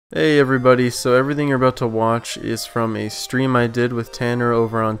Hey everybody, so everything you're about to watch is from a stream I did with Tanner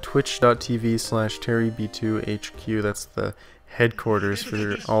over on twitch.tv/TerryB2HQ. That's the headquarters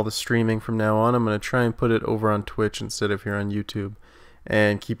for all the streaming from now on. I'm going to try and put it over on Twitch instead of here on YouTube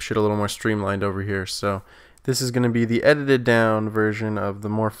and keep shit a little more streamlined over here. So this is going to be the edited down version of the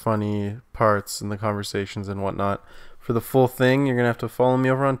more funny parts and the conversations and whatnot. For the full thing, you're going to have to follow me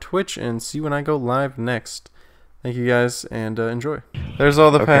over on Twitch and see when I go live next. Thank you guys, and enjoy. There's all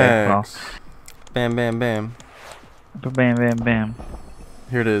the packs. Well. Bam, bam, bam. Bam, bam, bam.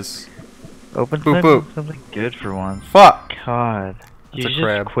 Here it is. Open boop, boop. Something good for once. Fuck! God. You just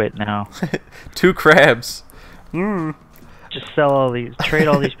crab. Quit now. 2 crabs. Just sell all these, trade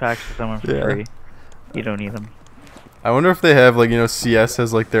all these packs to someone for free. You don't need them. I wonder if they have, like, you know, CS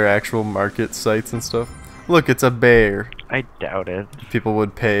has, like, their actual market sites and stuff. Look, it's a bear. I doubt it. People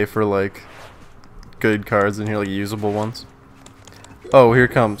would pay for, like, good cards in here, like usable ones. Oh, here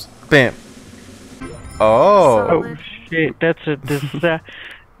it comes. Bam. Oh. Oh shit! That's a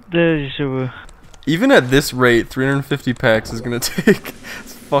Even at this rate, 350 packs is gonna take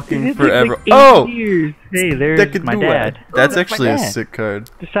fucking forever. Like 8 years. Hey, there's my dad. That's actually a sick card.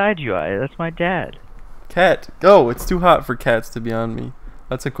 Beside you, that's my dad. Cat. Oh, it's too hot for cats to be on me.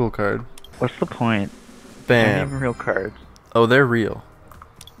 That's a cool card. What's the point? Bam. They're not even real cards. Oh, they're real.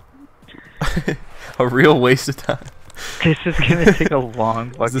 A real waste of time. This is gonna take a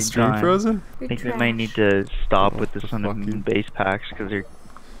long fucking time. Is the stream frozen? I think we might need to stop with the Sun and Moon base packs because they're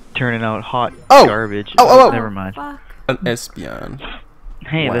turning out hot garbage. Oh! Never mind. Fuck. An Espeon.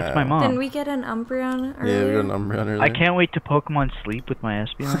 Hey, that's my mom. Didn't we get an Umbreon earlier? Yeah, we got an Umbreon earlier. I can't wait to Pokemon Sleep with my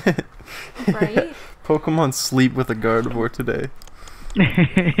Espeon. Right? Pokemon Sleep with a Gardevoir today.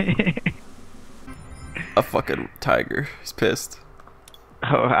 A fucking tiger. He's pissed.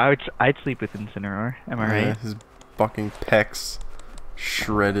 Oh, I'd sleep with Incineroar. Am I right? His fucking pecs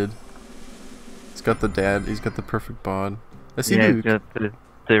shredded. He's got the dad. He's got the perfect bod. I see, dude. He's got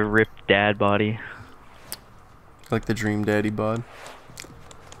the ripped dad body. Like the dream daddy bod.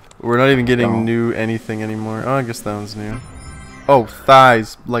 We're not even getting new anything anymore. Oh, I guess that one's new. Oh,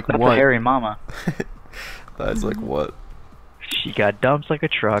 thighs. Like That's what? A hairy mama. Thighs like what? She got dumps like a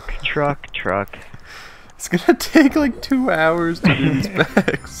truck. Truck. It's gonna take like 2 hours to do these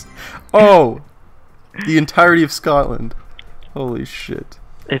packs. Oh! The entirety of Scotland. Holy shit.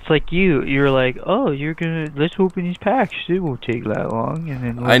 It's like you're like, oh, let's open these packs. It won't take that long.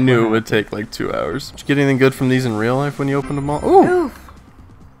 And then I knew it would take like 2 hours. Did you get anything good from these in real life when you opened them all? Ooh!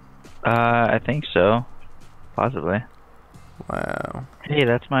 I think so. Possibly. Wow. Hey,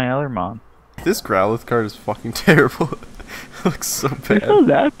 that's my other mom. This Growlithe card is fucking terrible. It looks so bad. It's not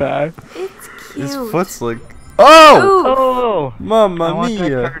that bad. It's cute. His foot's like... Oh! Oh! Mamma I want mia!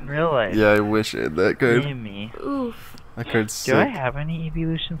 that card in real life. Yeah, I wish I had that card. Give me. Oof. That card's sick. Do I have any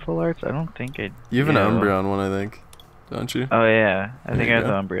Evolution Full Arts? I don't think I You have an Umbreon one, I think. Don't you? Oh yeah, I think I have go.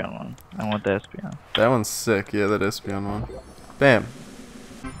 the Umbreon one. I want the Espeon. That one's sick. Yeah, that Espeon one. Bam.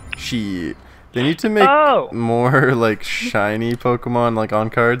 Shit. They need to make more like shiny Pokemon like on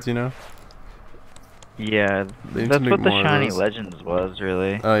cards, you know? Yeah, that's what the Shiny Legends was,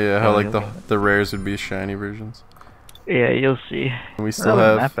 really. Oh yeah, how like the rares would be shiny versions. Yeah, you'll see. And we still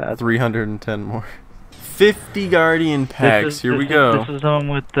have 310 more. 50 Guardian packs. Here we go. This is the one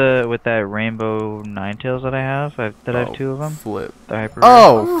with that rainbow Ninetales that I have. I have 2 of them. Flip. The hyper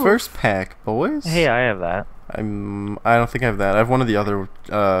Oh, first pack, boys. Hey, I have that. I don't think I have that. I have one of the other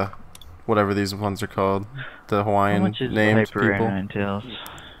whatever these ones are called. The Hawaiian named people. Ninetales?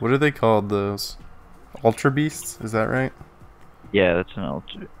 What are they called? Those Ultra Beasts? Is that right? Yeah, that's an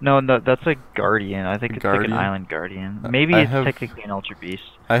Ultra. No, that's a Guardian. I think it's like an Island Guardian. Maybe it's technically an Ultra Beast.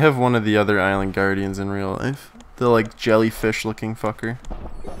 I have one of the other Island Guardians in real life. The like jellyfish-looking fucker.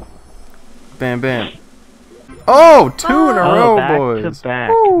 Bam, bam. Oh, 2 in a row, boys.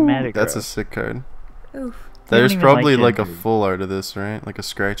 Back-to-back. That's a sick card. Oof. There's probably like a full art of this, right? Like a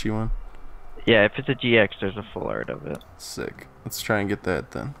scratchy one. Yeah, if it's a GX, there's a full art of it. Sick. Let's try and get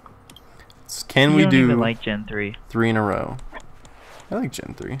that then. Can we do You don't even like Gen 3. 3 in a row? I like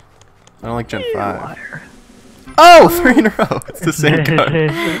Gen 3. I don't like Gen 5. Liar. Oh, 3 in a row. It's the same card. Gen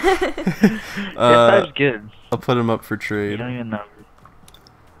 5's good. I'll put him up for trade. You don't even know.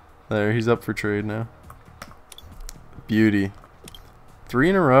 There, he's up for trade now. Beauty. 3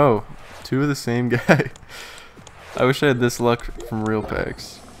 in a row. 2 of the same guy. I wish I had this luck from real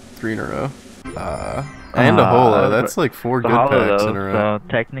packs. 3 in a row. And a holo. That's like 4 good packs in a row. So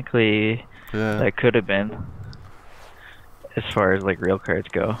technically, that could have been. As far as like real cards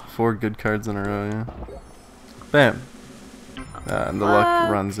go. 4 good cards in a row, yeah. Bam. And the luck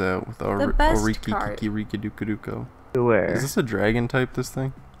runs out with Oriki Kiki Riki Duka Duko. Where? Is this a dragon type, this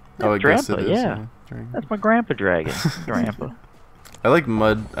thing? Oh, I guess it is. Yeah. That's my grandpa dragon. Grandpa. I like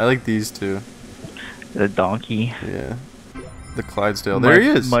mud. I like these two. The donkey. Yeah. The Clydesdale. There he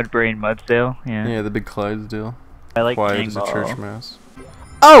is. Mudbrain Mudsdale. Yeah. Yeah, the big Clydesdale. I like Quiet as a church mouse.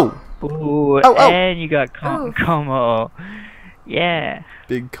 Oh! Ooh, and you got Como. Yeah.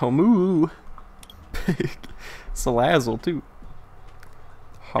 Big Como. Big Salazzle, too.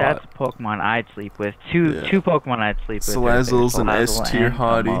 Hot. That's Pokemon I'd sleep with. Two Pokemon I'd sleep with. Salazzle's an S-tier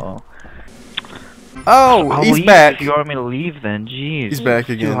hottie. Oh, I'll he's leave back. If you want me to leave, then jeez. He's back It's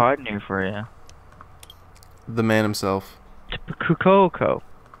again. too hot in here for you. The man himself. Coco.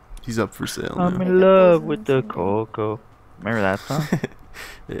 He's up for sale I'm now. in love with the Coco. Remember that song?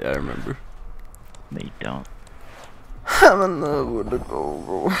 Yeah, I remember. No, you don't. I'm in love with the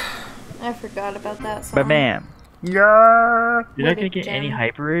Coco. I forgot about that song. But bam. Yeah. You're not gonna get any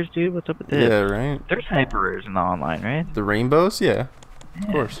hyper rares, dude? What's up with this? Yeah, right. There's hyper rares in the online, right? The rainbows? Yeah. Of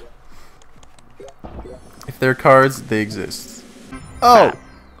course. If they're cards, they exist. Oh!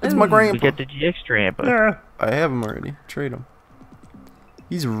 It's my grandpa. We get the GX Grandpa. Yeah. I have him already. Trade him.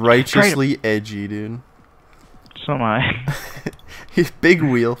 He's righteously edgy, dude. So am I. He's Big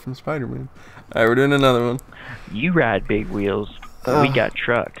Wheel from Spider-Man. Alright, we're doing another one. You ride big wheels. We got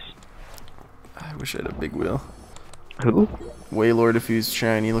trucks. I wish I had a big wheel. Who? Waylord, if he's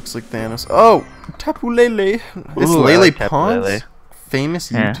shiny, looks like Thanos. Oh! Tapu Lele. This Ooh, Lele like Tapu Pons? Lele.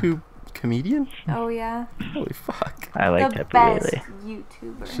 Famous YouTube comedian? Oh yeah. Holy fuck. I like The Tapu best Lele.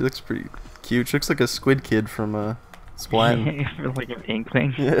 YouTuber. She looks pretty cute. She looks like a squid kid from Splat. Like an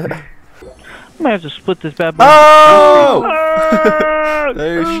inkling. Yeah. I might have to split this bad boy. Oh! Oh!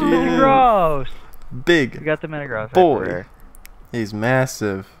 There she is. Gross. Big. We got the Metagross. Boy. He's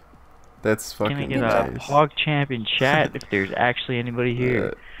massive. That's fucking nice. Can I get nice. a Hog Champ in chat if there's actually anybody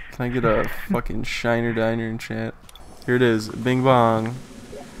here? Can I get a fucking Shiner Diner in chat? Here it is. Bing bong.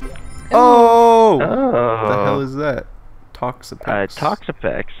 Oh! What the hell is that? Toxapex.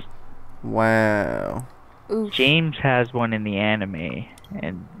 Toxapex. Wow. Oof. James has one in the anime,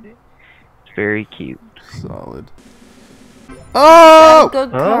 and it's very cute. Solid. Oh!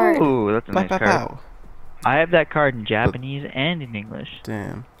 Good card. Oh, that's a nice card. Pow. I have that card in Japanese and in English.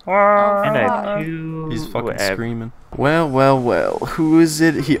 Damn. Oh, And I have two. He's fucking screaming. Well. Who is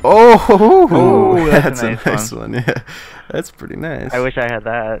it? Oh, that's a a nice nice one. Yeah, that's pretty nice. I wish I had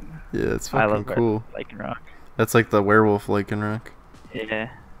that. Yeah, that's I fucking love cool. Lycanroc. That's like the werewolf Lycanroc. Yeah.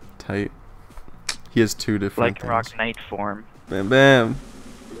 Tight. He has two different Lycanroc things. Night form. Bam bam.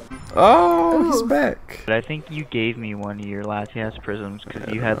 Oh, he's back. But I think you gave me one of your Latias prisms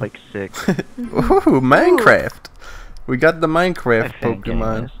because you had like 6. Ooh, Minecraft. We got the Minecraft I think,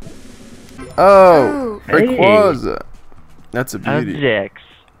 Pokemon. anyways. Oh, Hey. Rayquaza. That's a beauty. Objects.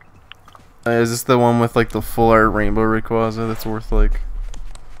 Is this the one with like the full art rainbow Rayquaza that's worth like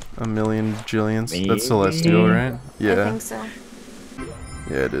a million jillions? Maybe. That's Celestial, right? I Yeah. think so.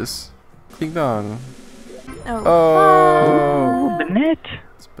 Yeah, it is. Ding dong. Oh. Oh. Banette.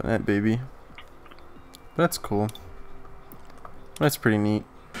 It's Banette, baby. That's cool. That's pretty neat.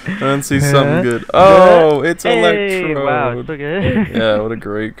 I don't see something good. Oh, it's Hey, Electrode. wow, it's so good. Yeah, what a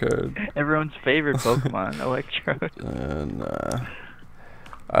great card. Everyone's favorite Pokemon, Electrode. And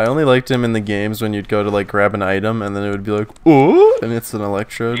I only liked him in the games when you'd go to like grab an item and then it would be like, oh, and it's an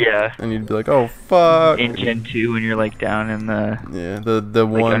Electrode. Yeah. And you'd be like, oh fuck. In Gen 2 when you're like down in the the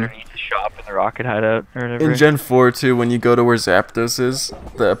like one underneath the shop in the rocket hideout or whatever. in Gen 4 too, when you go to where Zapdos is,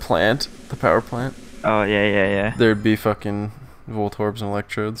 the plant, the power plant. Oh yeah. There'd be fucking Voltorbs and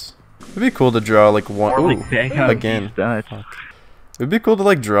Electrodes. It'd be cool to draw like one. Or like Ooh, bang out again. these nuts. It'd be cool to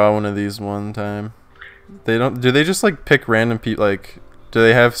like draw one of these one time. They don't. Do they just like pick random people? Like, do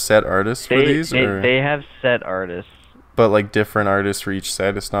they have set artists for these? They have set artists. But like different artists for each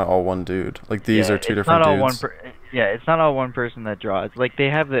set. It's not all one dude. Like these are two different dudes. It's not all one person that draws. Like they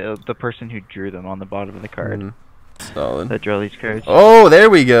have the person who drew them on the bottom of the card. Solid. That draw these cards. Oh, there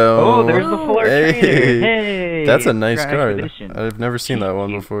we go. Oh, there's the full art trainer. Hey, that's a nice card. Edition. I've never seen that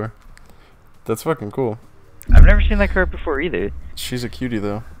one before. That's fucking cool. I've never seen that card before either. She's a cutie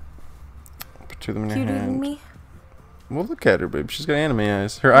though. Put two of them in Cuter your than hand. me. Well, look at her, babe. She's got anime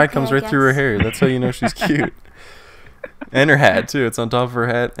eyes. Her eye comes right through her hair. That's how you know she's cute. And her hat too. It's on top of her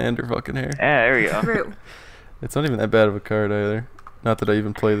hat and her fucking hair. Yeah, there we go. True. It's not even that bad of a card either. Not that I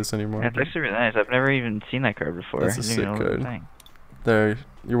even play this anymore. That's actually really nice. I've never even seen that card before. That's a I didn't sick even know it was a card. thing. There.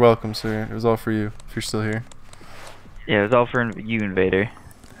 You're welcome, sir. It was all for you. If you're still here. Yeah, it was all for you, Invader.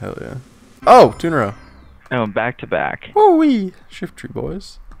 Hell yeah. Oh, two in a row. Oh, back to back. Woo-wee. Shift tree,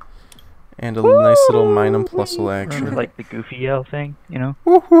 boys. And a nice little Minum Plusle action. Remember, like the Goofy yell thing, you know?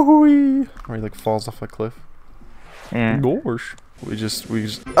 Woo-hoo-wee. Where he like falls off a cliff. Yeah. Gosh. We just.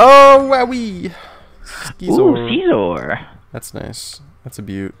 Oh, wowie! Ooh, Caesar. That's nice. That's a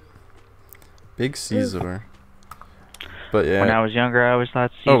beaut. Big Caesar. But yeah. When I was younger, I always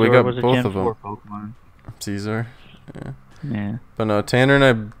thought Caesar was a Gen 4 Pokemon. Caesar. Yeah. Yeah. But no, Tanner and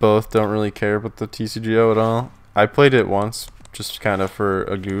I both don't really care about the TCGO at all. I played it once, just kind of for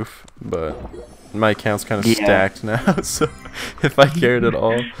a goof, but my account's kind of stacked now, so if I cared at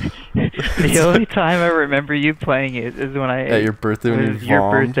all. The only time I remember you playing it is when I... At your birthday, when you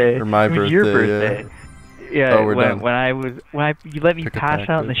your birthday. Or my birthday, your birthday. Yeah, oh, when you let me pass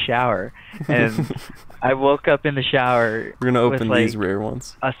out in the shower, and I woke up in the shower. We're gonna open with, these rare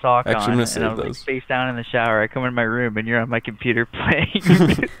ones. A sock Actually, on, I'm gonna and save I was those. like, face down in the shower. I come in my room, and you're on my computer playing.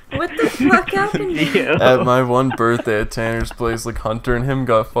 What the fuck happened? At my one birthday at Tanner's place, like Hunter and him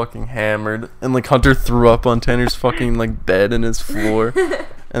got fucking hammered, and like Hunter threw up on Tanner's fucking like bed and his floor, and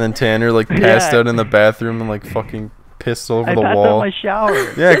then Tanner like passed out in the bathroom and like fucking pissed all over the wall. My shower.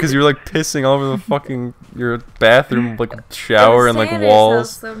 Yeah, because you were like pissing all over the fucking your bathroom, like shower and like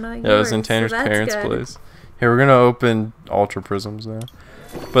walls. House, though, yeah, it was in Tanner's parents' place. Here, we're gonna open Ultra Prisms now.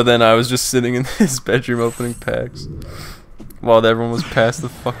 But then I was just sitting in his bedroom opening packs while everyone was passed the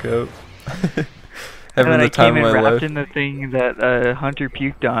fuck out. Having the time of my life. Wrapped in the thing that Hunter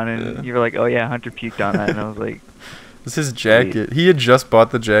puked on, and you were like, "Oh yeah, Hunter puked on that," and I was like, "This is his jacket." He had just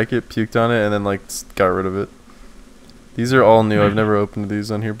bought the jacket, puked on it, and then like got rid of it. These are all new. I've never opened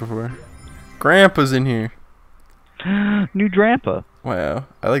these on here before. Grandpa's in here. New Drampa. Wow,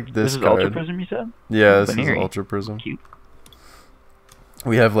 I like this is card. Ultra Prism, you said? Yeah, this is Ultra Prism. Cute.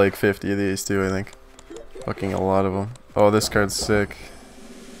 We have like 50 of these too, I think. Fucking a lot of them. Oh, this card's sick.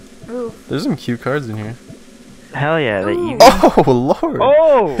 Ooh. There's some cute cards in here. Hell yeah, that you. Oh lord!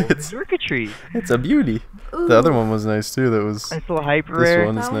 Oh, it's Rickatree. It's a beauty. Ooh. The other one was nice too. That was. Nice little hyper this rare.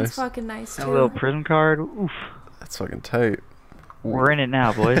 one is that one's nice. fucking nice too. A little prism card. Oof. That's fucking tight. We're in it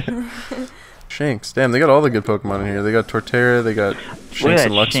now, boys. Shanks. Damn, they got all the good Pokemon in here. They got Torterra, they got Shanks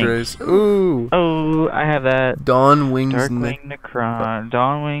and Luxrays. Ooh. Oh, I have that. Dawnwing's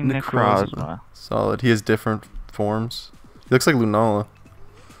Darkwing Necrozma. Solid. He has different forms. He looks like Lunala.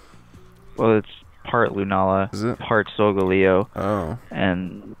 Well, it's part Lunala, is it? Part Solgaleo. Oh.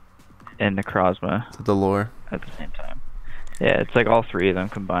 And Necrozma. It's the lore. At the same time. Yeah, it's like all three of them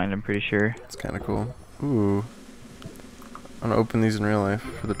combined, I'm pretty sure. It's kind of cool. Ooh. I'm gonna open these in real life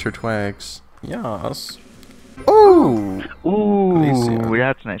for the Turtwags. Yes. Ooh. Ooh,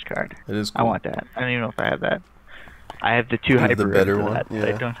 that's a nice card. It is cool. I want that. I don't even know if I have that. I have the two hyper the better one. Yeah.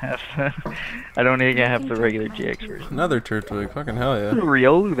 I don't have. I don't think I have the regular GX version. Another Turtwig. Fucking hell yeah.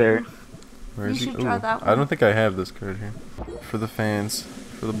 Riolu there. Where is he? Should draw that one. I don't think I have this card here. For the fans.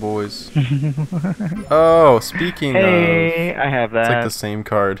 For the boys. Oh, speaking of. Hey, I have that. It's like the same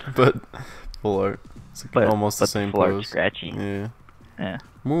card, but full art. It's like almost the same pose. Scratchy. Yeah. Yeah.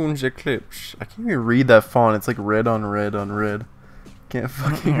 Moon's Eclipse. I can't even read that font. It's like red on red on red. Can't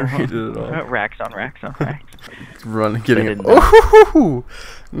fucking read it at all. Racks on racks on racks. Getting it. Oh,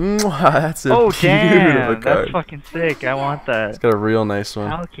 that's a beautiful damn, card. That's fucking sick. I want that. It's got a real nice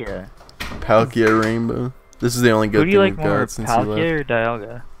one. Palkia. Palkia Rainbow. This is the only good thing we've got since you left. Palkia or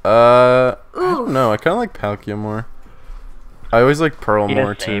Dialga? I don't know. I kind of like Palkia more. I always like Pearl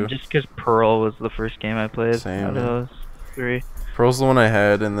more too. Just because Pearl was the first game I played Same. out of those three. Pearl's the one I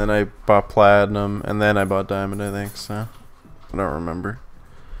had, and then I bought Platinum, and then I bought Diamond, I think, so I don't remember.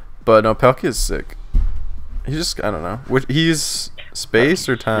 But no, Palkia's sick. He's just, I don't know. He's space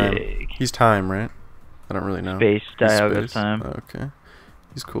or time? Sick. He's time, right? I don't really know. Space, Dialga's time. Okay.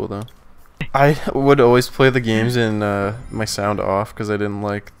 He's cool, though. I would always play the games in my sound off, because I didn't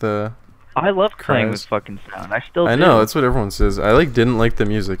like the... I love playing with fucking sound. I still do. I know, that's what everyone says. I didn't like the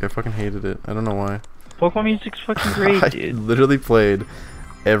music. I fucking hated it. I don't know why. Pokemon music's fucking great, dude. I literally played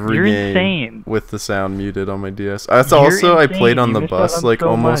every game insane. with the sound muted on my DS. I played on the bus like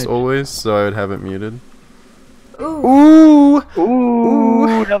almost always, so I would have it muted. Ooh.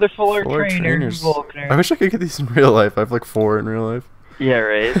 Ooh, another full art trainers. I wish I could get these in real life. I have like 4 in real life. Yeah,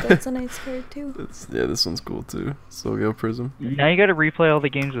 right. That's a nice card too. Yeah, this one's cool too. Solgaleo Prism. Now you gotta replay all the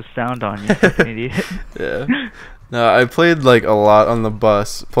games with sound on, you fucking idiot. Yeah. No, I played like a lot on the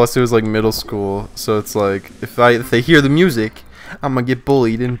bus. Plus, it was like middle school, so it's like if they hear the music, I'm gonna get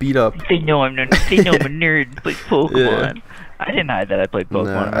bullied and beat up. They know I'm a nerd. Plays Pokemon. Yeah. I didn't hide that I played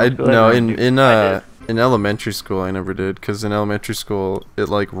Pokemon. In elementary school I never did, because in elementary school it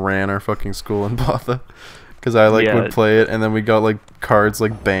like ran our fucking school in Botha. Because I would play it, and then we got like cards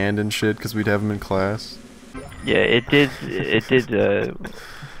like banned and shit because we'd have them in class. Yeah, it did. Good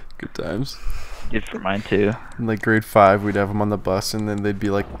times. Did for mine too. In like grade 5, we'd have them on the bus, and then they'd be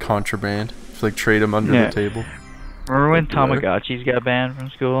like contraband. Just, like trade them under the table. Remember when Tamagotchis got banned from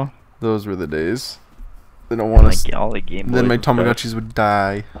school? Those were the days. They don't want to. All the Game Boys. Then my Tamagotchis would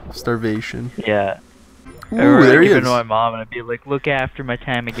die of starvation. Yeah. Ooh, there he is. I'd give it to my mom and I'd be like, "Look after my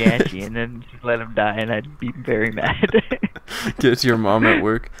Tamagotchi," and then just let him die, and I'd be very mad. Get to your mom at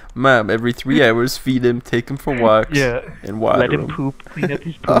work. Mom, every 3 hours, feed him, take him for walks, and water let him poop, clean up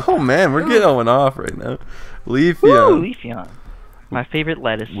his poop. Oh man, we're going off right now. Leafeon. Woo, Leafeon. My favorite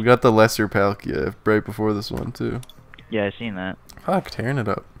lettuce. We got the lesser Palkia right before this one too. Yeah, I seen that. Fuck, tearing it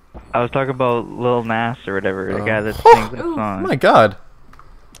up. I was talking about Lil Nas or whatever, the guy that sings that song. Oh my god.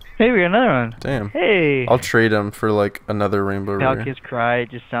 Hey, we got another one. Damn. Hey. I'll trade him for like another Rainbow Rare. Palkia's Cry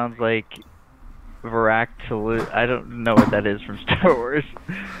just sounds like I don't know what that is from Star Wars.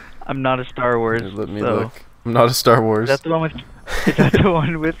 I'm not a Star Wars. Let me look. I'm not a Star Wars. Is that the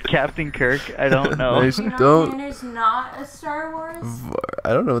one with Captain Kirk? I don't know. Nice. Don't. Is not a Star Wars.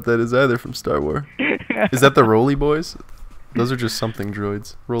 I don't know what that is either from Star Wars. Is that the Roly Boys? Those are just something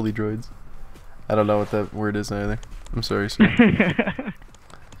droids. Roly droids. I don't know what that word is either. I'm sorry, sir.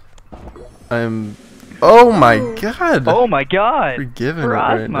 Oh my god! Oh my god! We're giving it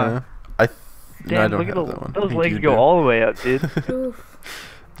right now. Damn, I don't look have at that one. those legs go all the way up, dude.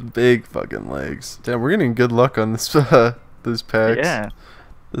 Big fucking legs. Damn, we're getting good luck on this this packs. Yeah.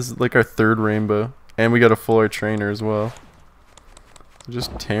 This is like our 3rd rainbow. And we got a full art trainer as well.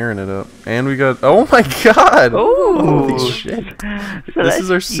 Just tearing it up. And we got, oh my god! Ooh. Holy shit. This is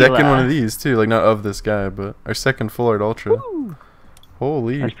our 2nd one of these too. Like not of this guy, but our 2nd full art ultra. Ooh.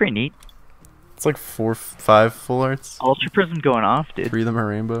 Holy. That's pretty neat. It's like 5 full arts. Ultra Prism going off, dude. 3 of them are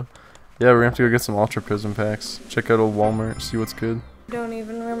rainbow. Yeah, we're gonna have to go get some Ultra Prism packs. Check out old Walmart, see what's good. Don't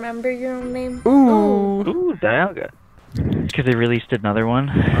even remember your own name. Ooh. Ooh, Dialga. Because they released another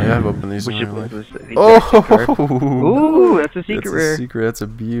one. Oh yeah, I've opened these. Oh! Ooh, that's a secret rare. That's a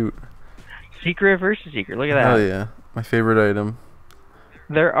beaut. Secret rare versus secret. Look at that. Oh yeah, my favorite item.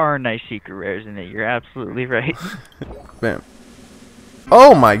 There are nice secret rares in it. You're absolutely right. Bam.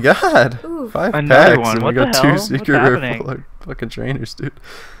 Oh my god! Ooh. 5 Another packs one. and What we got the 2 hell? secret rare full art fucking trainers, dude.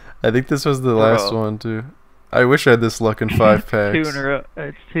 I think this was the last one too. I wish I had this luck in 5 packs. 2 in a row.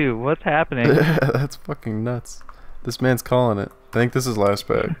 It's 2. What's happening? That's fucking nuts. This man's calling it. I think this is last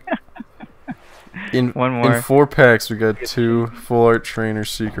pack. One more. In 4 packs, we got 2 full art trainer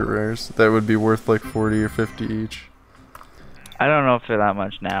secret rares. That would be worth like 40 or 50 each. I don't know if they're that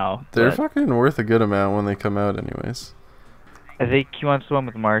much now. They're fucking worth a good amount when they come out, anyways. I think he wants the one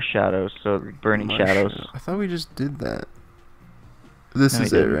with Mars Shadows, so Burning Shadows. I thought we just did that. This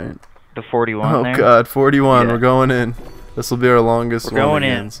is it, right? The 41 Oh there. god, 41. Yeah. We're going in. This will be our longest We're going one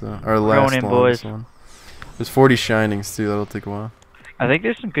again, in. so our last longest one. There's 40 shinings too. That'll take a while. I think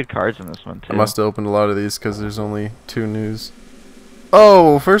there's some good cards in this one too. I must have opened a lot of these because there's only 2 news.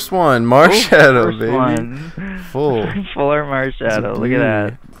 Oh, first one, Mars Shadow, first baby. One. Full. Fuller Mars Shadow. Look at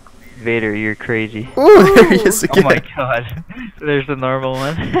that. Vader, you're crazy. Ooh, there he is again. Oh my god. There's the normal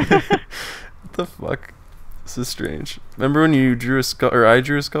one. What the fuck? This is strange. Remember when you drew a I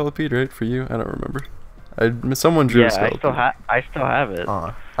drew a Scolipede, right? For you? I don't remember. Someone drew a Scolipede. I still have it.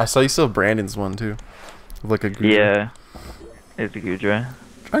 I saw you still have Brandon's one too. Like a Gudra. Yeah. It's a Gudra.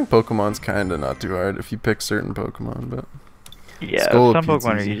 Drawing Pokemon's kinda not too hard if you pick certain Pokemon, but yeah, some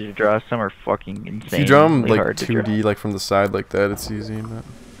Pokemon are easy to draw, some are fucking insane. If you draw them like 2D, like from the side like that, it's easy. But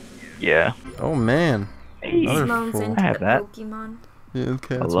yeah. Oh man. Hey. I have that. Pokemon. Yeah,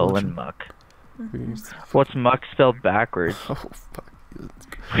 okay. Alolan Muck. What's Muck spelled backwards? Oh fuck.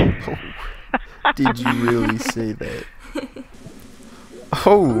 Oh. Did you really say that?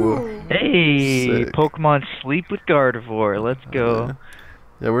 Oh. Hey, sick. Pokemon Sleep with Gardevoir. Let's go.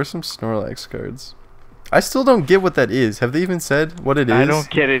 Yeah, where's some Snorlax cards? I still don't get what that is. Have they even said what it is? I don't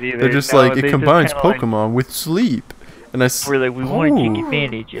get it either. They're just like, it combines Pokemon with sleep. And we're like, we want to take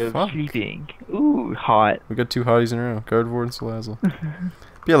advantage of sleeping. Ooh, hot. We got 2 hotties in a row. Gardevoir and Salazzle.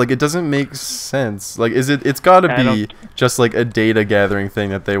 Yeah, like, it doesn't make sense. Like, it's gotta be just like a data gathering thing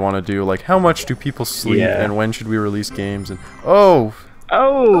that they want to do. Like, how much do people sleep and when should we release games? And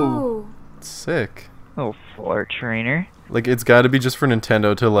sick. Oh, floor trainer. Like, it's gotta be just for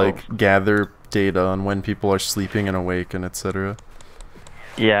Nintendo to like gather data on when people are sleeping and awake and etc.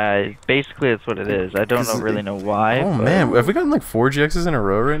 Yeah, basically that's what it is. I don't really know why. Oh man, have we gotten like 4 GXs in a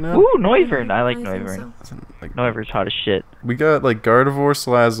row right now? Ooh, Noivern. I like Noivern. So. Like, Noivern's hot as shit. We got like Gardevoir,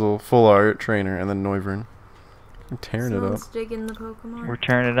 Salazzle, full art, trainer, and then Noivern. We're tearing it up. Digging the Pokemon. We're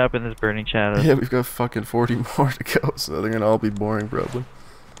tearing it up in this Burning Shadows. Yeah, we've got fucking 40 more to go, so they're gonna all be boring probably.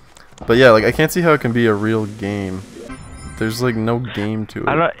 But yeah, like I can't see how it can be a real game. There's like no game to it.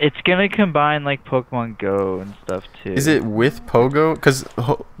 I don't. It's gonna combine like Pokemon Go and stuff too. Is it with Pogo? Because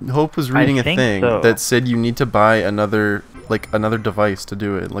Hope was reading a thing that said you need to buy another device to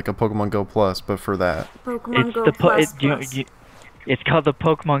do it, like a Pokemon Go Plus, but for that. Pokemon Go Plus. It's called the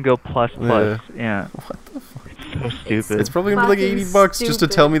Pokemon Go Plus Plus. Yeah. What the fuck? So stupid. It's probably gonna be like $80 just to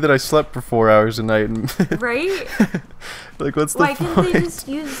tell me that I slept for 4 hours a night. Right? Like, what's the Why point? can't they just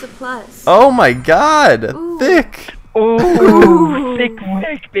use the Plus? Oh my god! Ooh. Thick! Ooh, thick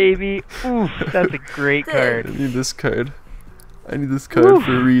wick, baby. Ooh, that's a great card. I need this card. I need this card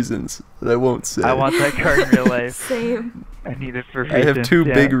for reasons that I won't say. I want that card in real life. Same. I need it for reasons. I have two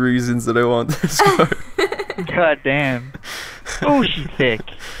big reasons that I want this card. God damn. Oh, she's thick.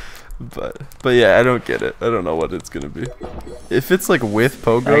 But yeah, I don't get it. I don't know what it's gonna be. If it's like with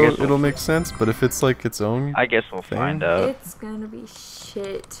Pogo, it'll make sense. But if it's like its own, I guess we'll find out. It's gonna be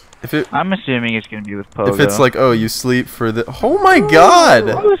shit. I'm assuming it's gonna be with Pogo. If it's like, oh, you sleep for the. Oh my god!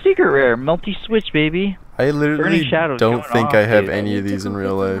 Oh, secret rare, multi-switch, baby. I literally don't think I have any of these in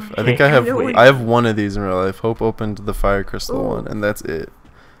real life. I think I have one of these in real life. Hope opened the Fire Crystal one, and that's it.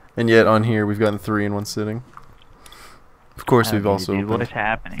 And yet on here we've gotten 3 in one sitting. Of course, we've also opened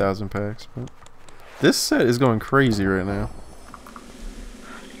 1,000 packs. But this set is going crazy right now.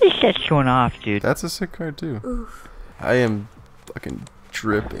 This set's going off, dude. That's a sick card too. Oof. I am fucking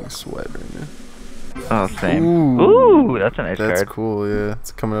dripping sweat right now. Oh, same. Ooh, that's a nice card. That's cool. Yeah,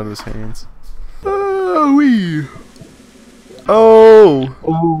 it's coming out of his hands. Oh, wee. Oh,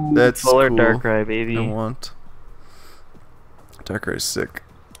 ooh, that's Fuller cool. Darkrai, baby. I want. Darkrai's sick.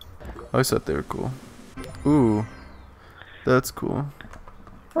 I always thought they were cool. Ooh, that's cool.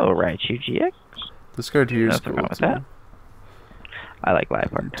 Oh, Raichu GX. This card here is cool with that. I like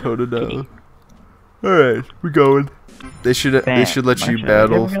Liveheart. Totodile. Alright, we're going. They should let you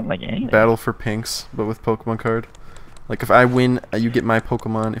battle for pinks, but with Pokemon card. Like if I win, you get my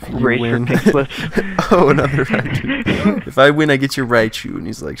Pokemon. If you win, oh, another Raichu. If I win, I get your Raichu, and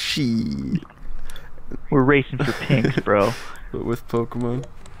he's like, "She." We're racing for pinks, bro. But with Pokemon.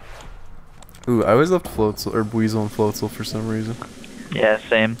 Ooh, I always loved Floatzel or Weasel and Floatzel for some reason. Yeah,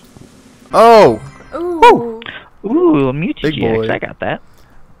 same. Oh. Ooh. Ooh, Mewtwo GX. I got that.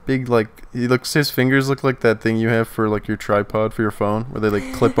 Big, like, his fingers look like that thing you have for like your tripod for your phone, where they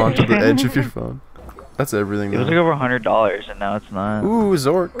like clip onto the edge of your phone. That's everything. It was like over $100, and now it's not. Ooh,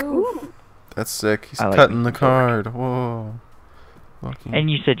 Zork. Ooh. That's sick. He's cutting the card. Whoa. Okay. And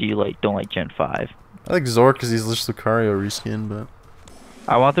you said you don't like Gen 5. I like Zork because he's just Lucario reskin, but.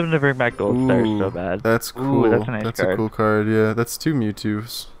 I want them to bring back Gold Stars so bad. That's cool. Ooh, that's a nice card. That's a cool card. Yeah, that's 2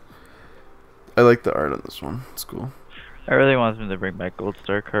 Mewtwo's. I like the art on this one. It's cool. I really want them to bring back Gold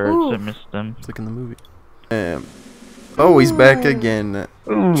Star cards. Ooh. I missed them. It's like in the movie. Oh, he's back again.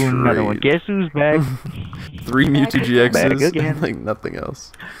 Ooh, another one. Guess who's back? 3 Mewtwo GXs and like nothing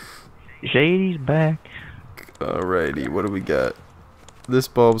else. Shady's back. Alrighty, what do we got? This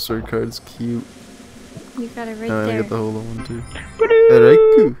Bulbasaur card is cute. You got it right there. I got the Holo one too.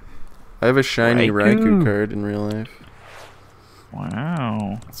 Raikou. I have a shiny Raikou card in real life.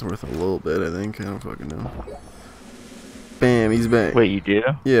 Wow. It's worth a little bit, I think. I don't fucking know. Bam, he's back. Wait, you do?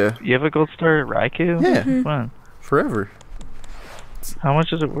 Yeah. You have a Gold Star Raikou? Yeah. Fun. Forever. How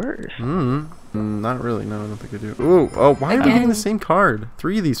much is it worth? Not really. No, I don't think I do. Ooh, oh, why are we getting the same card?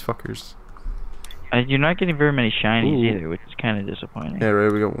 3 of these fuckers. You're not getting very many shinies either, which is kind of disappointing. Yeah,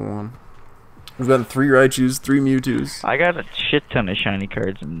 right. We got 1. We've got 3 Raichus, 3 Mewtwo's. I got a shit ton of shiny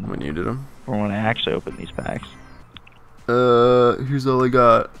cards when you did them. Or when I actually opened these packs. Here's all I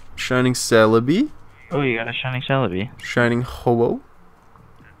got. Shining Celebi. Oh, you got a Shining Celebi. Shining Ho-Oh.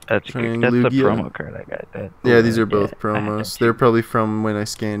 That's the promo card I got. Yeah, these are both promos. They're probably from when I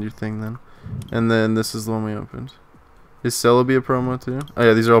scanned your thing then. And then this is the one we opened. Is Celebi a promo too? Oh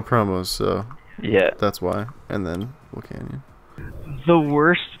yeah, these are all promos, so yeah, that's why. And then Volcanion. The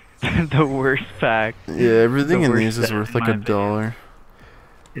worst the worst pack. Yeah, everything in these is worth like $1.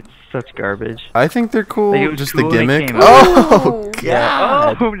 It's such garbage. I think they're cool. Like, just cool the gimmick. Oh god.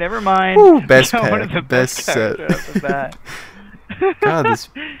 Yeah. Oh, never mind. Ooh, best pack. Best set. God, this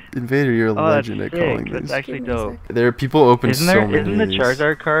Invader, you're a legend at calling these. That's actually dope. There are people open so many. Isn't the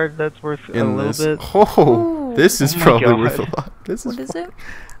Charizard card that's worth a little bit? Oh, this is probably worth a lot. This is. What is it?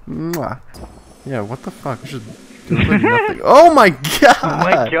 Mwah. Yeah, what the fuck? Just like nothing. Oh my god! Oh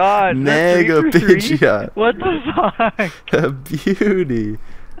my god! Mega Pidgeot. What the fuck? A beauty.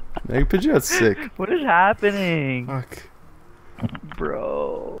 Mega Pidgeot's sick. What is happening? Fuck.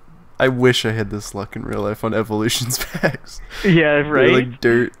 Bro. I wish I had this luck in real life on Evolutions packs. Yeah, right? They're like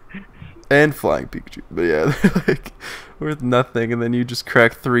dirt. And Flying Pikachu. But yeah, they're like worth nothing. And then you just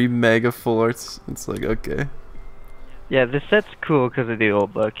crack 3 mega full arts. It's like, okay. Yeah, this set's cool because of the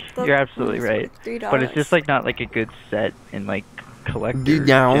old book. You're absolutely right. Like $3. But it's just like not like a good set in like collector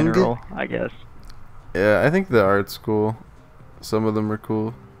general, I guess. Yeah, I think the art's cool. Some of them are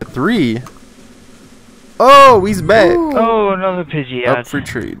cool. 3. Oh, he's back. Ooh. Oh, another Pidgeot. Up for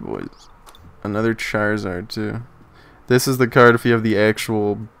trade, boys. Another Charizard too. This is the card if you have the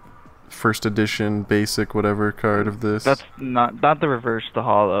actual first edition basic whatever card of this. That's not the reverse, the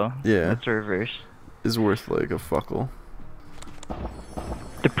holo. Yeah. That's the reverse. Is worth like a fuckle.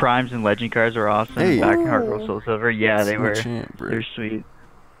 The primes and legend cards are awesome. Hey. Back in Heart Gold Soul Silver. Yeah, they were. They're sweet.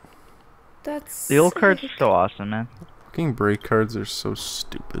 That's The old cards sick. are so awesome, man. Fucking break cards are so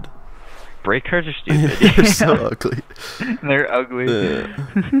stupid. Break cards are stupid. They're so ugly. They're ugly.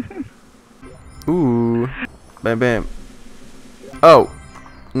 Ooh. Bam bam. Oh.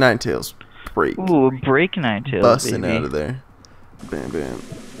 Ninetales. Break. Ooh, break Ninetales, Busting baby. out of there. Bam bam.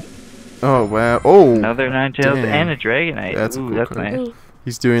 Oh wow. Oh. Another Ninetales damn. and a Dragonite. That's a Ooh, cool that's card. nice. Ooh.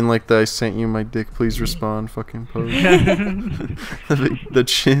 He's doing like the I sent you my dick, please respond fucking pose. the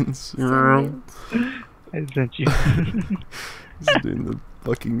chins. I sent you. He's doing the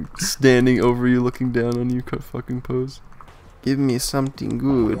fucking standing over you, looking down on you fucking pose. Give me something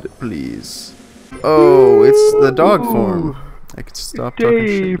good, please. Oh, it's the dog form. I can stop talking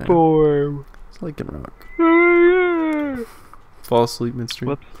shit now. Form. It's like a rock. Fall asleep midstream.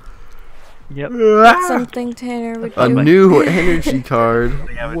 Whoops. Yep. Something Tanner would A do new energy card.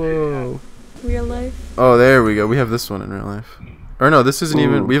 Yeah, Whoa. real life. Oh, there we go. We have this one in real life. Or no, this isn't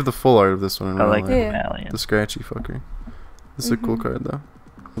even. Ooh. We have the full art of this one in I real like life. the Yeah. medallion. The scratchy fucker. This is a cool card though.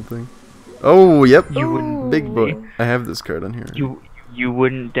 Something. Oh, yep. You wouldn't. Big boy. I have this card on here. You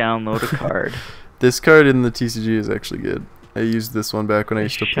wouldn't download a card. This card in the TCG is actually good. I used this one back when I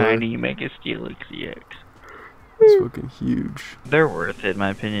used to play. Shiny Mega Steel EX. It's fucking huge. They're worth it, in my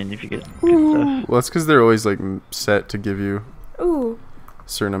opinion, if you get good stuff. Well, that's because they're always like set to give you Ooh. a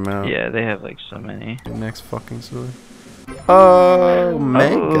certain amount. Yeah, they have like so many. Next fucking silly. Oh,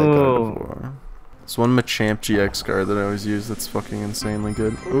 Mega Oh. Gardevoir. It's one Machamp GX card that I always use that's fucking insanely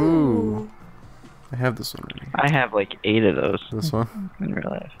good. Ooh. I have this one already. I have like 8 of those This one? in real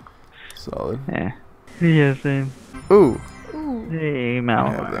life. Solid. Yeah. Yeah, same. Ooh. Ooh. Hey, I have that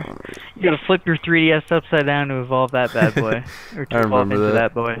Malamar. one already. You gotta flip your 3DS upside down to evolve that bad boy. Or to I evolve remember into that.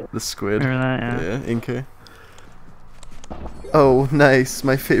 that boy. The squid. Remember that? Yeah. Yeah, Inkay. Oh, nice.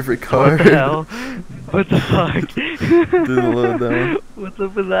 My favorite What card. the hell? What the fuck? Didn't load that one. What's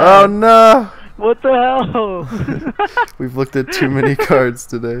up with that? Oh, no. What the hell? We've looked at too many cards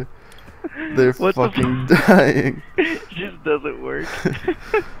today. They're What the fucking dying. It just doesn't work.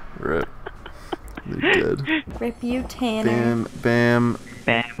 Rip. They're dead. Rip you, Tanner. Bam, bam.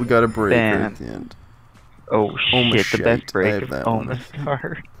 Bam. We got a break right Bam. at the end. Oh Oma shit, the best shite. I break have of that one.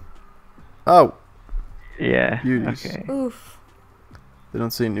 Omastar. Oh, Yeah. Beauties. Okay. Oof. they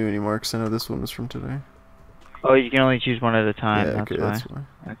don't say new anymore because I know this one was from today. Oh, you can only choose one at a time. Yeah, that's okay, why. that's why.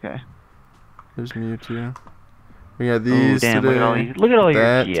 Okay. There's Mewtwo. We got Ooh, these damn! today. Look at all your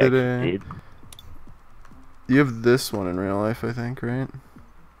that GX, today. dude. You have this one in real life, I think, right?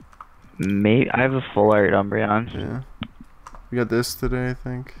 Maybe I have a full art Umbreon. Yeah. We got this today, I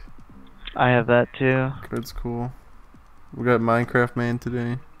think. I have that too. Card's cool. We got Minecraft Man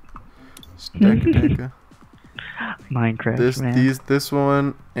today. Stacka. Minecraft, man. This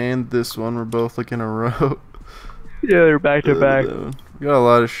one and this one were both like in a row. Yeah, they're back to back. That one. We got a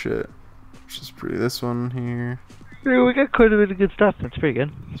lot of shit, which is pretty. This one here. Yeah, we got quite a bit of good stuff. That's pretty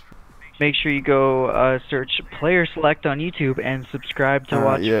good. Make sure you go search Player Select on YouTube and subscribe to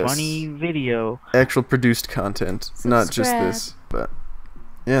watch yes. funny video. Actual produced content, not just Subscribe. this. But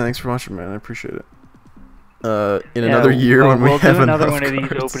yeah, thanks for watching, man. I appreciate it. In another year when we'll we have do another enough one of these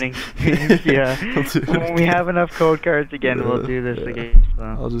cards. opening streams. Yeah, We'll do it when we again. have enough code cards again, we'll do this Yeah. again. So.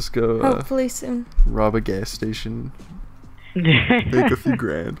 I'll just go Hopefully soon. rob a gas station, make a few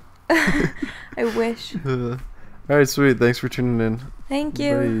grand. I wish. Alright, sweet. Thanks for tuning in. Thank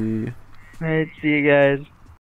you. Bye. Alright, see you guys.